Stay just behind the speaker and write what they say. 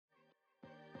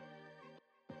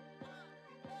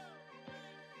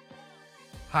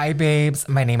Hi babes,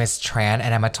 my name is Tran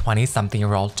and I'm a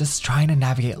 20-something-year-old just trying to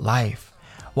navigate life.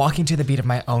 Walking to the beat of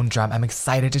my own drum, I'm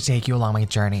excited to take you along my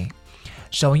journey.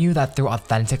 Showing you that through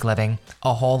authentic living,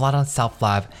 a whole lot of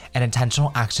self-love, and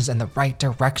intentional actions in the right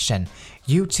direction,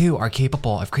 you too are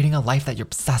capable of creating a life that you're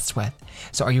obsessed with.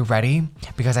 So are you ready?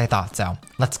 Because I thought so.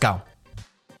 Let's go.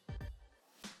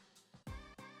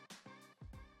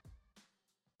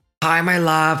 Hi, my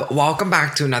love. Welcome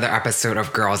back to another episode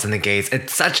of Girls and the Gays.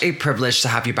 It's such a privilege to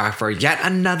have you back for yet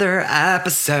another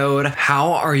episode.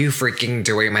 How are you freaking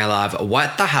doing, my love?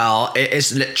 What the hell? It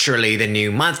is literally the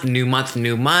new month,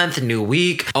 new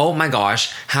week. Oh my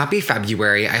gosh. Happy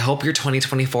February. I hope your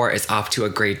 2024 is off to a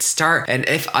great start. And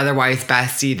if otherwise,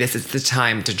 bestie, this is the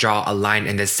time to draw a line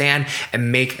in the sand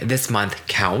and make this month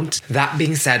count. That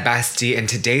being said, bestie, in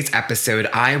today's episode,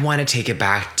 I want to take it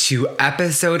back to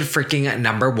episode freaking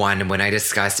number 1. When I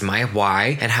discussed my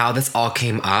why and how this all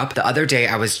came up. The other day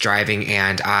I was driving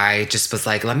and I just was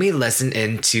like, let me listen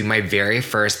into my very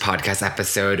first podcast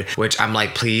episode, which I'm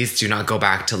like, please do not go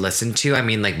back to listen to. I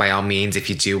mean, like, by all means, if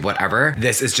you do, whatever.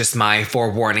 This is just my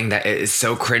forewarning that it is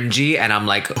so cringy and I'm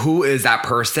like, who is that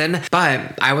person?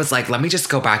 But I was like, let me just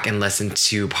go back and listen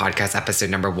to podcast episode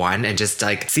number 1 and just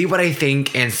like see what I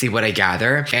think and see what I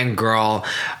gather. And girl,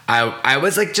 I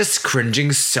was like just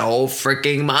cringing so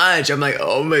freaking much. I'm like,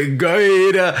 oh my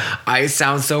god, I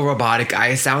sound so robotic.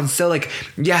 I sound so like,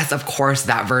 yes, of course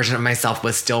that version of myself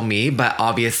was still me, but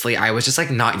obviously I was just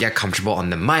like not yet comfortable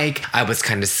on the mic. I was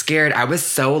kind of scared. I was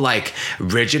so like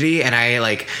rigidy and I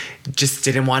like just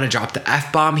didn't want to drop the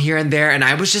F-bomb here and there. And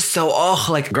I was just so,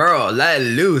 like, girl, let it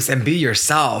loose and be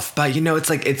yourself. But you know, it's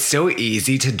like, it's so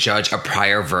easy to judge a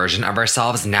prior version of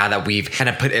ourselves now that we've kind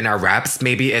of put in our reps.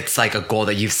 Maybe it's like a goal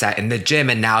that you've set in the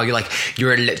gym and now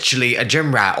you're literally a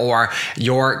gym rat, or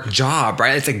your job,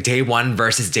 right? It's like day 1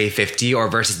 versus day 50 or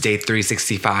versus day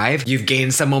 365. You've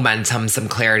gained some momentum, some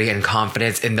clarity and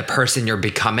confidence in the person you're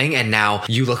becoming. And now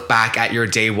you look back at your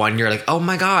day 1, you're like, oh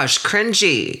my gosh,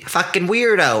 cringy, fucking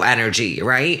weirdo energy,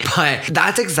 right? But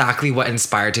that's exactly what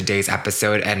inspired today's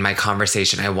episode and my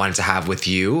conversation I wanted to have with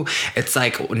you. It's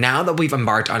like, now that we've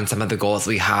embarked on some of the goals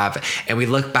we have and we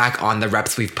look back on the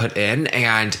reps we've put in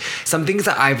and some things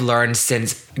that I've learned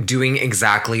since doing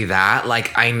exactly that.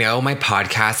 Like, I know my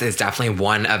podcast is definitely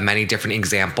one of many different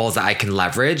examples that I can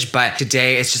leverage, but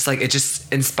today it's just like, it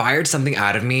just inspired something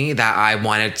out of me that I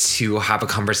wanted to have a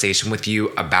conversation with you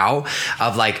about,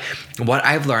 of like what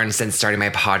I've learned since starting my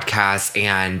podcast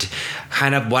and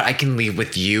kind of what I can leave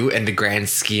with you in the grand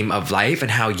scheme of life and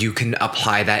how you can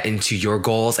apply that into your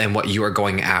goals and what you are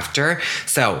going after.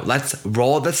 So let's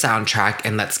roll the soundtrack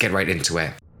and let's get right into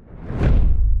it.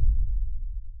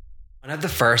 One of the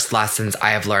first lessons I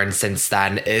have learned since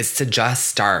then is to just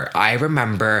start. I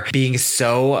remember being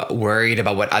so worried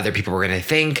about what other people were going to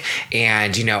think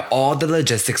and, you know, all the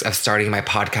logistics of starting my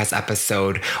podcast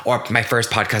episode, or my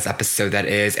first podcast episode that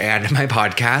is, and my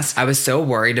podcast. I was so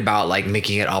worried about like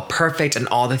making it all perfect and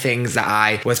all the things that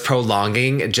I was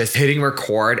prolonging, just hitting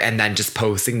record and then just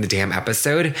posting the damn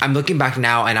episode. I'm looking back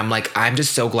now and I'm like, I'm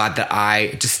just so glad that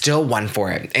I just still went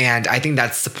for it. And I think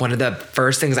that's one of the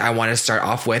first things I want to start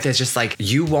off with, is just like,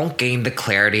 you won't gain the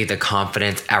clarity, the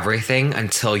confidence, everything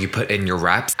until you put in your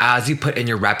reps. As you put in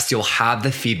your reps, you'll have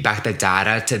the feedback, the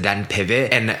data to then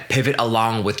pivot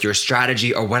along with your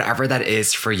strategy or whatever that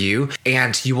is for you.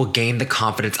 And you will gain the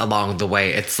confidence along the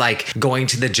way. It's like going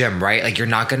to the gym, right? Like, you're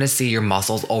not going to see your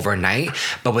muscles overnight,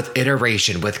 but with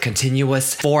iteration, with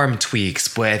continuous form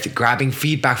tweaks, with grabbing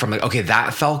feedback from like, okay,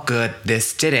 that felt good,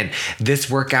 this didn't. This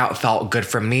workout felt good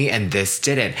for me and this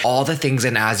didn't. All the things.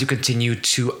 And as you continue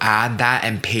to add that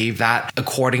and pave that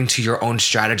according to your own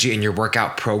strategy in your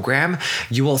workout program,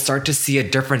 you will start to see a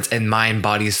difference in mind,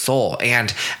 body, soul,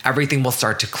 and everything will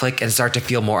start to click and start to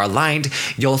feel more aligned.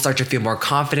 You'll start to feel more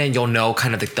confident. You'll know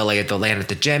kind of like the lay of the land at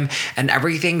the gym, and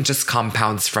everything just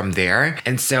compounds from there.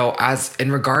 And so, as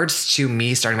in regards to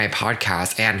me starting my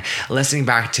podcast and listening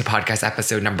back to podcast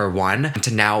episode number 1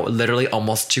 to now literally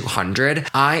almost 200,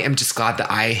 I am just glad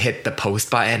that I hit the post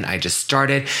button. I just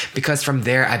started, because from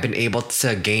there I've been able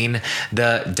to gain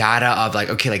the data of like,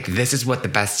 okay, like this is what the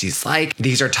besties like.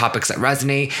 These are topics that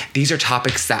resonate. These are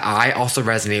topics that I also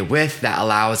resonate with, that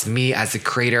allows me as a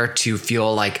creator to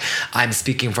feel like I'm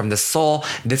speaking from the soul.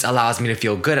 This allows me to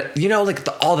feel good. You know, like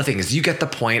all the things. You get the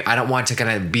point. I don't want to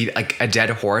kind of beat like a dead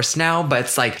horse now, but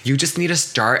it's like, you just need to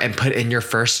start and put in your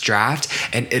first draft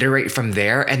and iterate from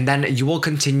there. And then you will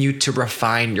continue to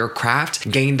refine your craft,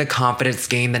 gain the confidence,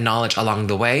 gain the knowledge along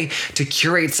the way to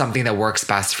curate something that works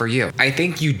best for you. I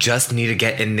think you just need to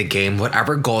get in the game.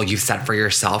 Whatever goal you set for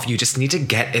yourself, you just need to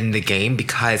get in the game,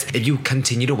 because if you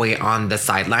continue to wait on the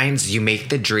sidelines, you make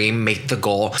the dream, make the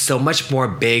goal so much more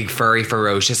big, furry,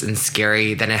 ferocious, and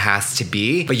scary than it has to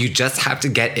be. But you just have to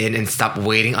get in and stop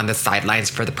waiting on the sidelines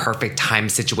for the perfect time,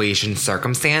 situation,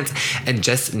 circumstance, and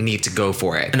just need to go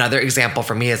for it. Another example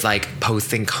for me is like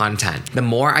posting content. The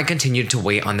more I continued to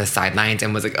wait on the sidelines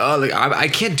and was like, oh, like I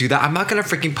can't do that. I'm not gonna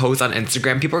freaking post on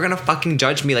Instagram. People are gonna fucking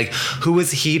judge me. Like, who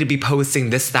is he to be posting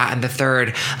this, that, and the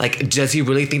third? Like, does he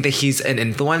really think that he's an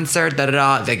influencer? Da da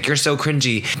da. Like, you're so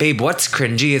cringy. Babe, what's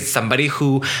cringy is somebody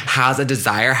who has a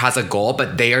desire, has a goal,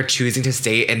 but they are choosing to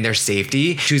stay in their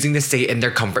safety, choosing to stay in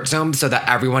their comfort zone so that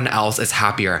everyone else is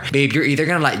happier. Babe, you're either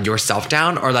gonna let yourself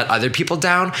down or let other people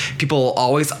down. People will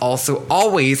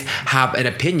always have an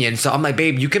opinion. So I'm like,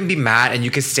 babe, you can be mad and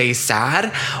you can stay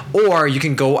sad, or you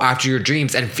can go after your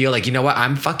dreams and feel like, you know what,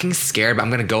 I'm fucking scared, but I'm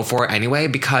gonna go for it anyway,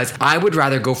 because I would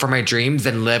rather go for my dreams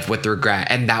than live with regret.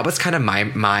 And that was kind of my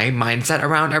mindset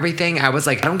around everything. I was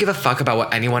like, I don't give a fuck about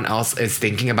what anyone else is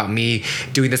thinking about me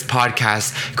doing this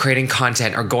podcast, creating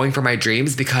content, or going for my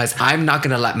dreams, because I'm not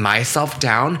gonna let myself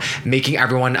down, making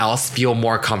everyone else feel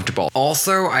more comfortable.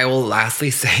 Also, I will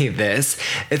lastly say this: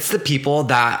 it's the people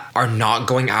that are not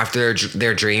going after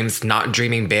their dreams, not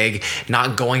dreaming big,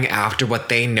 not going after what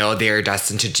they know they are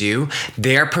destined to do.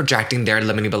 They're projecting their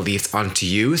limiting beliefs onto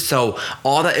you. So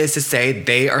all that is to say,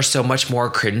 they are so much more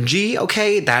cringy,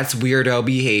 okay? That's weirdo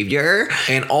behavior.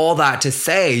 And all that to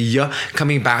say,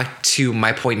 coming back to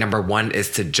my point number one, is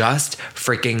to just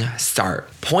freaking start.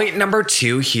 Point number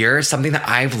two here, something that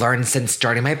I've learned since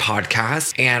starting my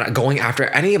podcast and going after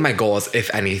any of my goals,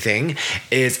 if anything,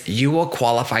 is you will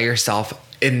qualify yourself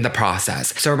in the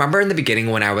process. So remember in the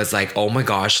beginning when I was like, oh my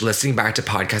gosh, listening back to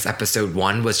podcast episode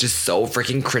 1 was just so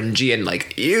freaking cringy and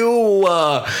like, ew,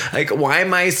 like why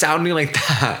am I sounding like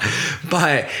that?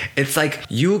 But it's like,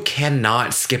 you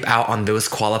cannot skip out on those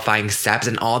qualifying steps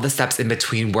and all the steps in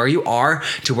between where you are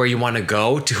to where you want to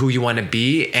go, to who you want to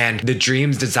be, and the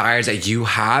dreams, desires that you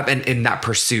have, and in that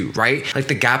pursuit, right? Like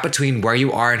the gap between where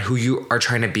you are and who you are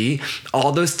trying to be,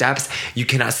 all those steps, you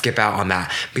cannot skip out on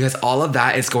that, because all of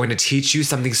that is going to teach you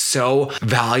something so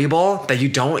valuable that you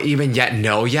don't even yet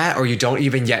know yet, or you don't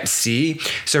even yet see.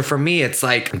 So for me, it's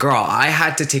like, girl, I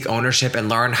had to take ownership and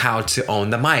learn how to own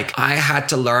the mic. I had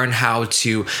to learn how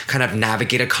to kind of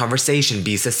navigate a conversation,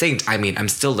 be succinct. I mean, I'm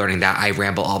still learning that. I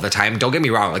ramble all the time. Don't get me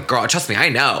wrong. Like, girl, trust me, I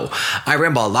know. I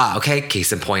ramble a lot, okay?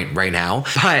 Case in point right now.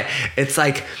 But it's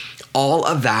like, all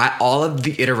of that, all of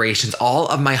the iterations, all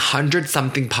of my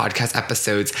 100-something podcast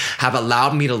episodes have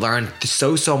allowed me to learn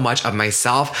so much of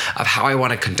myself, of how I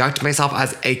want to conduct myself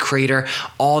as a creator,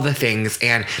 all the things.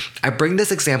 And I bring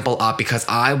this example up because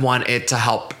I want it to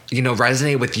help,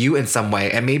 resonate with you in some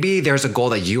way. And maybe there's a goal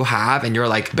that you have and you're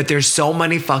like, but there's so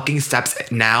many fucking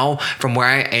steps now from where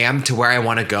I am to where I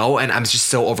want to go, and I'm just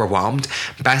so overwhelmed.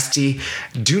 Bestie,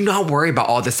 do not worry about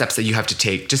all the steps that you have to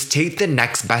take. Just take the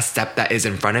next best step that is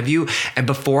in front of you. And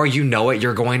before you know it,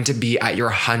 you're going to be at your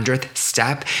 100th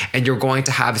step, and you're going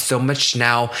to have so much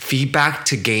now feedback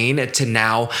to gain to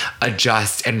now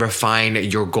adjust and refine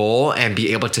your goal and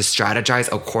be able to strategize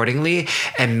accordingly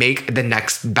and make the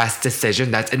next best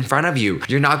decision that's in front of you.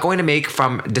 You're not going to make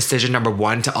from decision number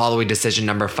 1 to all the way decision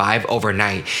number 5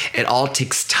 overnight. It all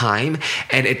takes time,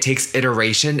 and it takes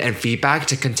iteration and feedback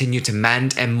to continue to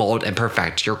mend and mold and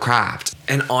perfect your craft.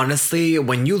 And honestly,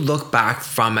 when you look back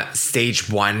from stage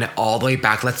 1 all the way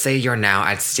back, let's say you're now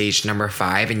at stage number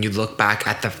 5, and you look back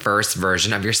at the first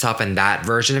version of yourself, and that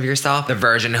version of yourself, the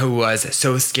version who was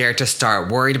so scared to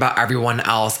start, worried about everyone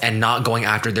else and not going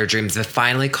after their dreams, but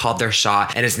finally called their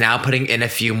shot and is now putting in a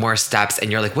few more steps,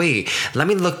 and you're like, wait, let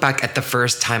me look back at the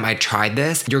first time I tried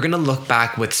this. You're gonna look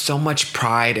back with so much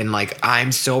pride and like,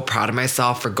 I'm so proud of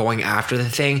myself for going after the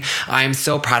thing. I'm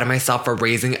so proud of myself for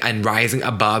raising and rising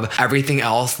above everything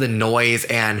else, the noise,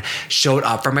 and showed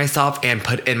up for myself and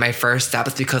put in my first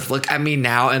steps, because look at me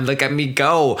now and look at me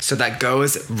go. So that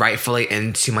goes rightfully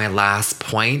into my last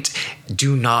point.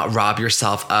 Do not rob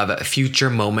yourself of future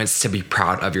moments to be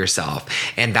proud of yourself.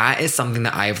 And that is something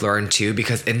that I've learned too,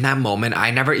 because in that moment,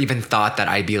 I never even thought that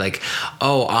I'd be like,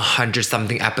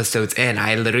 100-something episodes in.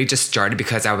 I literally just started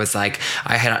because I was like,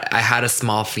 I had a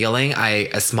small feeling,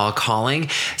 a small calling,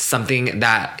 something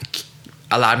that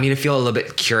allowed me to feel a little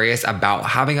bit curious about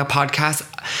having a podcast.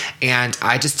 And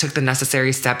I just took the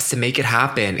necessary steps to make it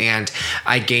happen. And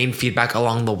I gained feedback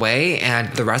along the way, and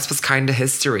the rest was kind of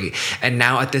history. And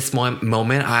now at this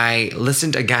moment, I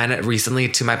listened again recently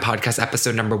to my podcast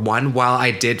episode number 1. While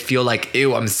I did feel like,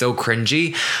 ew, I'm so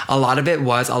cringy, a lot of it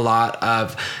was a lot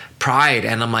of pride,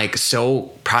 and I'm like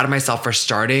so proud of myself for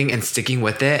starting and sticking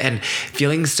with it and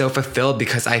feeling so fulfilled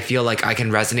because I feel like I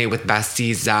can resonate with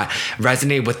besties that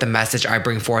resonate with the message I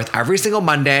bring forth every single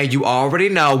Monday. You already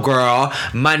know, girl.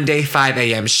 Monday, 5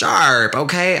 a.m. sharp,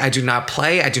 okay? I do not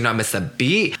play. I do not miss a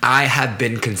beat. I have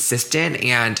been consistent,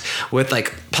 and with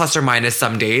like plus or minus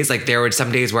some days, like there were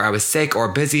some days where I was sick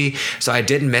or busy, so I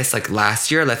did miss like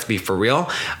last year, let's be for real,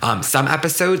 some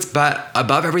episodes, but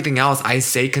above everything else, I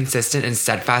stay consistent and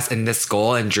steadfast in this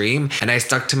goal and dream, and I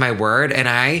stuck to my word, and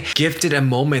I gifted a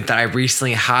moment that I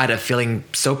recently had of feeling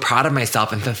so proud of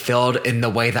myself and fulfilled in the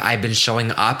way that I've been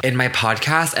showing up in my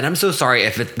podcast. And I'm so sorry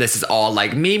if this is all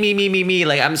like me,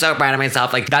 like I'm so proud of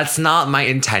myself. Like that's not my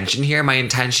intention here. My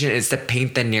intention is to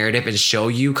paint the narrative and show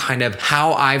you kind of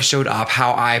how I've showed up,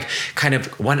 how I've kind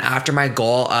of went after my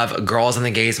goal of Girls and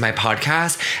the Gays, my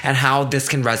podcast, and how this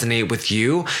can resonate with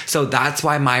you. So that's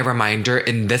why my reminder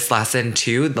in this lesson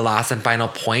too, the last and final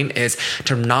point, is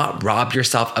to not rob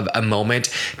yourself of a moment,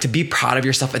 to be proud of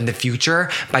yourself in the future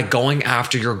by going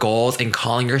after your goals and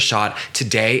calling your shot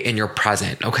today in your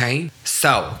present, okay?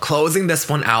 So closing this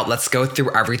one out, let's go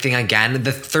through everything again.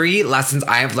 The 3 lessons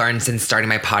I have learned since starting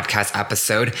my podcast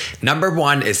episode. Number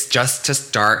 1 is just to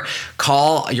start,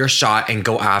 call your shot and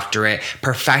go after it.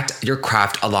 Perfect your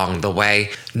craft along the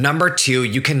way. Number 2,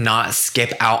 you cannot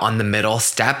skip out on the middle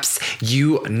steps.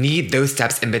 You need those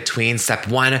steps in between step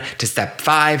 1 to step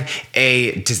 5,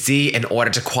 A to Z, in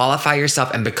order to qualify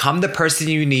yourself and become the person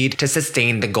you need to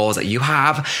sustain the goals that you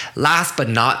have. Last but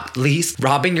not least,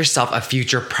 robbing yourself of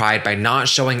future pride by not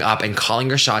showing up and calling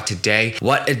your shot today.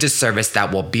 What a disservice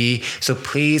that will be. So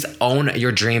please own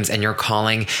your dreams and your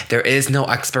calling. There is no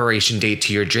expiration date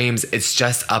to your dreams. It's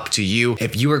just up to you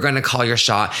if you are going to call your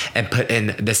shot and put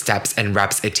in the steps and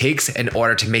reps it takes in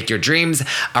order to make your dreams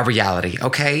a reality,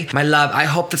 okay? My love, I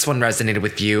hope this one resonated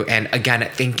with you. And again,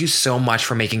 thank you so much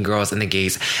for making Girls and the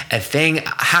Gays a thing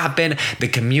happen, the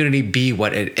community be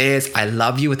what it is. I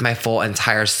love you with my full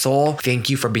entire soul.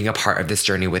 Thank you for being a part of this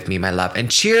journey with me, my love.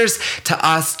 And cheers to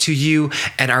us, to you,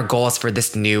 and our goals for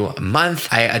this new month.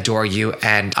 I adore you,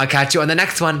 and I'll catch you on the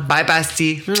next one. Bye,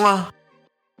 bestie. Mwah.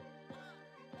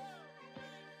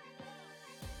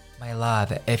 My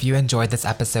love, if you enjoyed this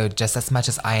episode just as much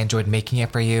as I enjoyed making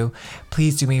it for you,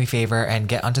 please do me a favor and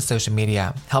get onto social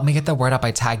media. Help me get the word out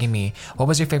by tagging me. What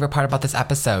was your favorite part about this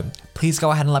episode? Please go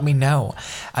ahead and let me know.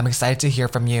 I'm excited to hear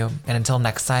from you. And until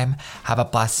next time, have a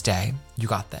blessed day. You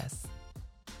got this.